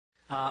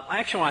I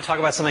actually want to talk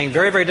about something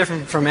very, very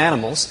different from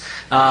animals.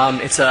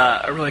 It's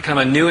a really kind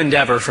of a new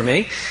endeavor for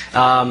me.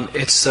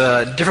 It's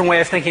a different way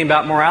of thinking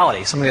about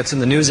morality, something that's in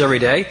the news every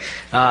day,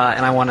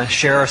 and I want to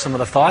share some of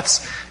the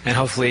thoughts and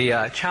hopefully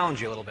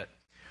challenge you a little bit.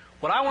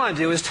 What I want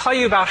to do is tell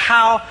you about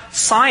how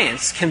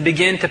science can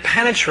begin to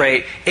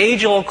penetrate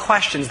age-old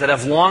questions that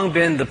have long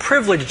been the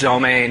privileged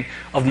domain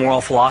of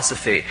moral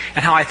philosophy,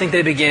 and how I think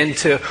they begin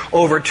to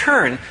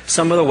overturn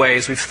some of the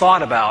ways we've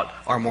thought about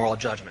our moral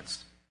judgments.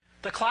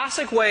 The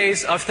classic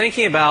ways of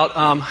thinking about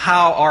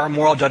how our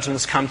moral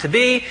judgments come to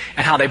be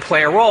and how they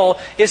play a role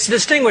is to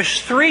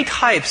distinguish three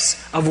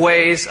types of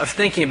ways of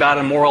thinking about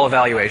a moral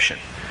evaluation.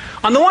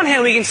 On the one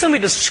hand, we can simply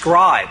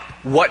describe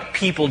what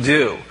people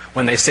do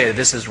when they say that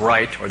this is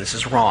right or this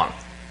is wrong.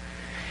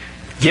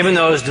 Given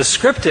those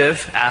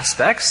descriptive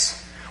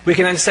aspects, we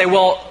can then say,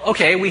 well,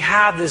 okay, we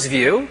have this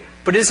view,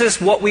 but is this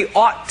what we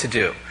ought to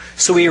do?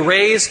 So we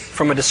raise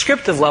from a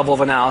descriptive level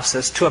of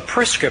analysis to a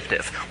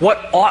prescriptive.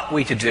 What ought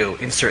we to do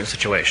in certain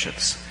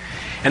situations?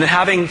 And then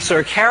having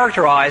sort of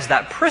characterized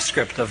that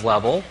prescriptive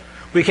level,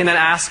 we can then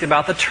ask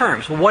about the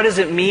terms. Well, what does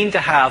it mean to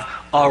have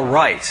a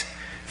right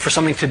for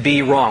something to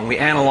be wrong? We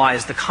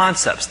analyze the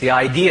concepts, the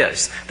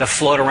ideas that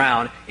float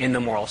around in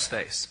the moral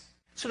space.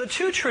 So the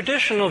two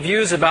traditional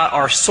views about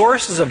our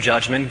sources of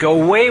judgment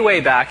go way, way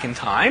back in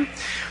time.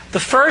 The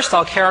first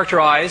I'll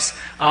characterize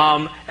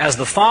as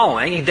the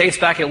following. It dates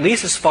back at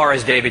least as far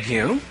as David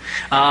Hume.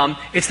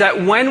 It's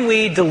that when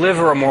we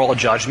deliver a moral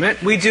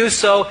judgment, we do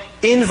so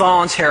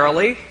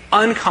involuntarily,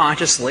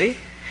 unconsciously,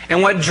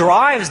 and what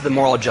drives the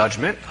moral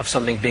judgment of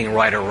something being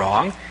right or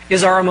wrong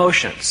is our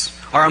emotions.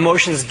 Our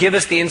emotions give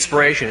us the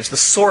inspiration. It's the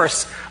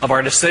source of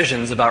our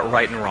decisions about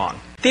right and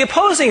wrong. The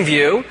opposing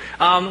view,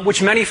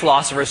 which many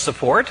philosophers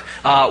support,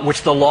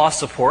 which the law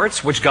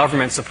supports, which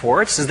government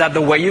supports, is that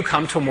the way you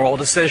come to a moral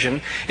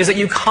decision is that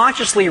you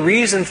consciously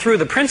reason through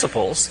the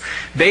principles.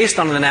 Based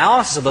on an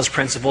analysis of those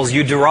principles,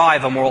 you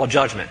derive a moral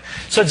judgment.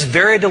 So it's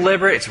very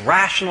deliberate, it's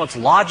rational, it's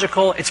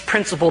logical, it's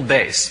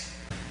principle-based.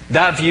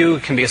 That view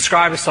can be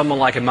ascribed to someone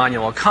like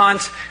Immanuel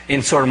Kant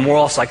in sort of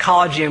moral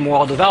psychology and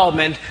moral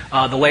development.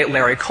 The late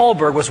Larry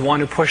Kohlberg was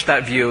one who pushed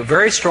that view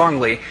very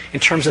strongly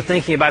in terms of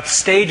thinking about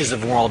stages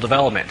of moral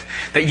development.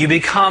 That you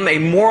become a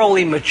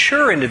morally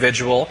mature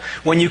individual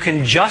when you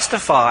can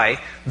justify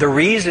the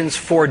reasons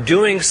for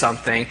doing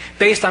something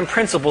based on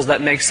principles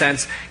that make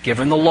sense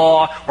given the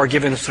law or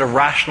given sort of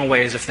rational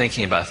ways of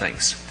thinking about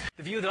things.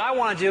 The view that I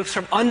want to do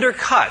sort of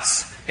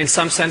undercuts, in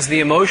some sense,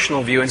 the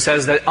emotional view and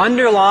says that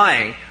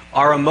underlying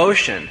our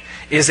emotion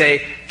is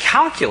a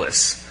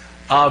calculus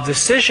of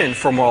decision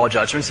for moral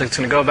judgments. It's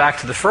going to go back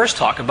to the first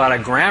talk about a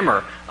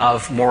grammar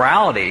of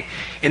morality.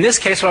 In this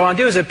case, what I want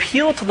to do is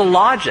appeal to the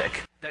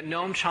logic that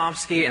Noam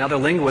Chomsky and other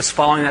linguists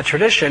following that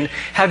tradition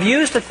have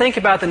used to think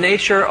about the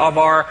nature of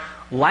our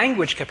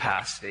language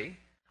capacity.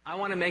 I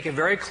want to make a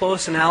very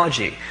close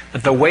analogy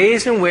that the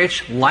ways in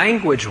which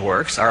language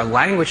works, our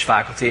language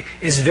faculty,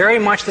 is very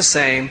much the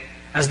same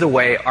as the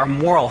way our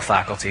moral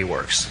faculty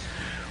works.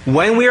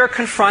 When we are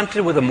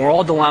confronted with a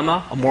moral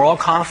dilemma, a moral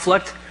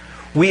conflict,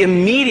 we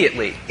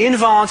immediately,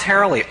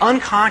 involuntarily,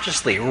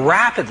 unconsciously,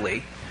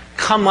 rapidly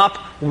come up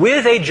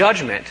with a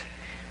judgment,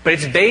 but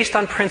it's based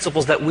on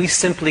principles that we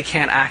simply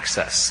can't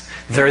access.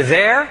 They're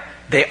there,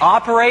 they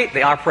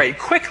operate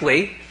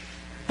quickly,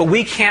 but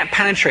we can't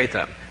penetrate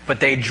them, but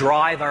they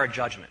drive our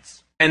judgments.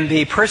 And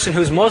the person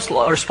who's most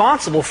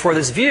responsible for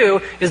this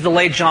view is the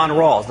late John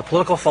Rawls, the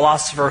political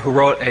philosopher who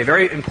wrote a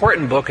very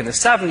important book in the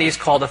 70s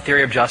called The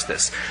Theory of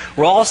Justice.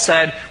 Rawls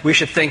said we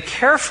should think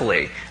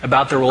carefully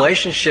about the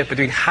relationship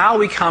between how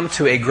we come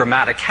to a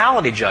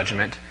grammaticality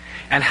judgment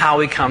and how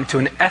we come to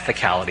an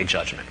ethicality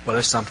judgment,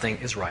 whether something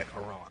is right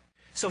or wrong.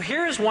 So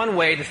here's one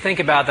way to think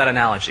about that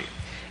analogy.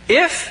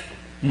 If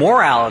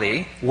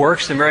morality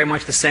works in very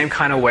much the same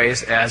kind of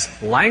ways as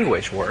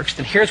language works,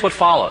 then here's what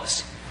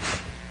follows.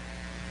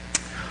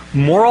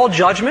 Moral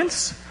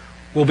judgments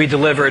will be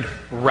delivered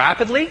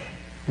rapidly,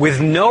 with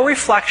no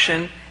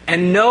reflection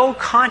and no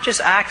conscious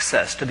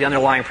access to the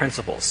underlying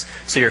principles.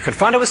 So you're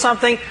confronted with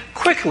something,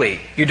 quickly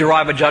you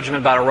derive a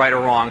judgment about a right or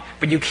wrong,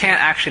 but you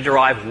can't actually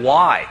derive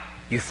why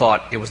you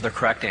thought it was the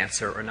correct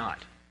answer or not.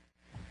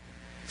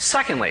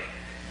 Secondly,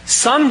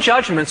 some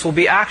judgments will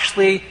be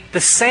actually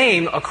the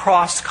same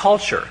across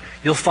culture.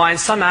 You'll find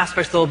some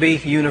aspects that will be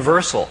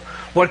universal.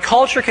 What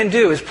culture can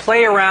do is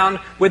play around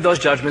with those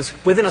judgments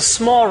within a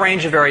small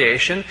range of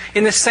variation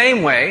in the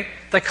same way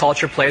that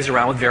culture plays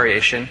around with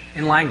variation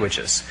in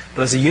languages. But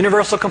there's a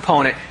universal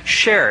component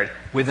shared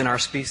within our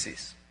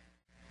species.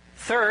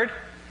 Third,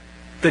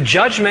 the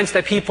judgments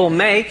that people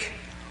make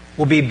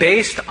will be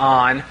based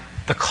on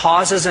the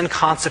causes and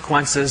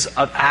consequences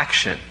of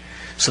action.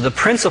 So the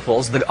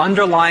principles, the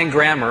underlying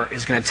grammar,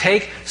 is going to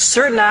take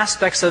certain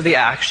aspects of the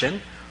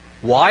action,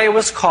 why it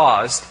was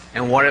caused,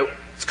 and what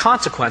its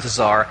consequences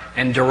are,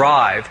 and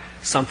derive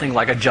something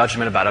like a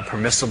judgment about a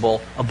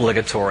permissible,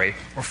 obligatory,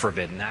 or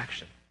forbidden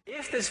action.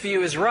 If this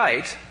view is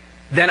right,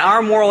 then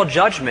our moral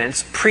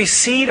judgments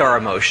precede our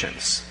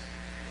emotions.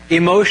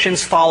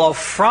 Emotions follow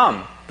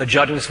from the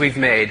judgments we've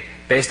made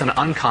based on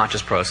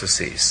unconscious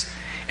processes.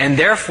 And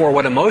therefore,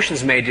 what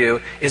emotions may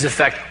do is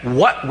affect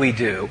what we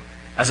do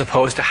as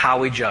opposed to how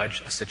we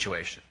judge a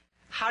situation.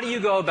 How do you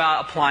go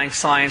about applying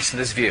science to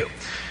this view?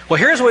 Well,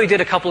 here's what we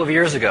did a couple of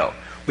years ago.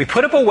 We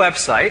put up a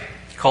website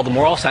called the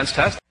Moral Sense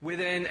Test.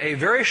 Within a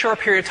very short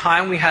period of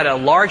time, we had a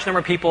large number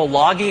of people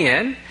logging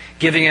in,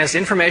 giving us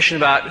information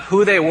about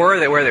who they were,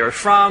 where they were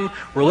from,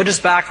 religious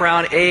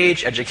background,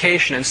 age,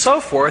 education, and so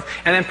forth,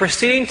 and then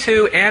proceeding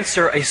to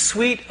answer a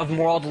suite of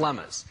moral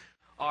dilemmas.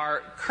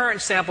 Our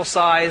current sample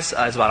size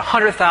is about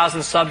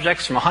 100,000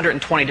 subjects from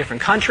 120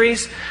 different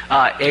countries,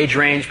 age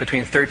range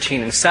between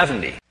 13 and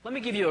 70. Let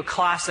me give you a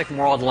classic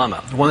moral dilemma,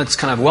 one that's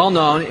kind of well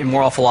known in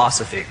moral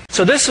philosophy.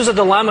 So this was a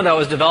dilemma that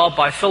was developed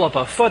by Philip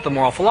of Foot, the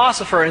moral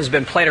philosopher, and has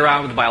been played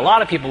around with by a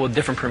lot of people with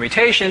different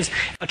permutations.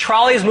 A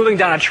trolley is moving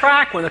down a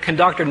track when the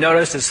conductor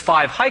notices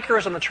 5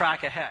 hikers on the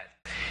track ahead.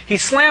 He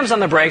slams on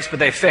the brakes, but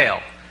they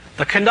fail.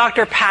 The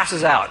conductor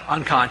passes out,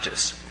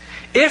 unconscious.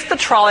 If the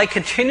trolley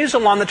continues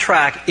along the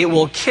track, it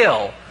will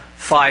kill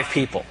 5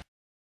 people.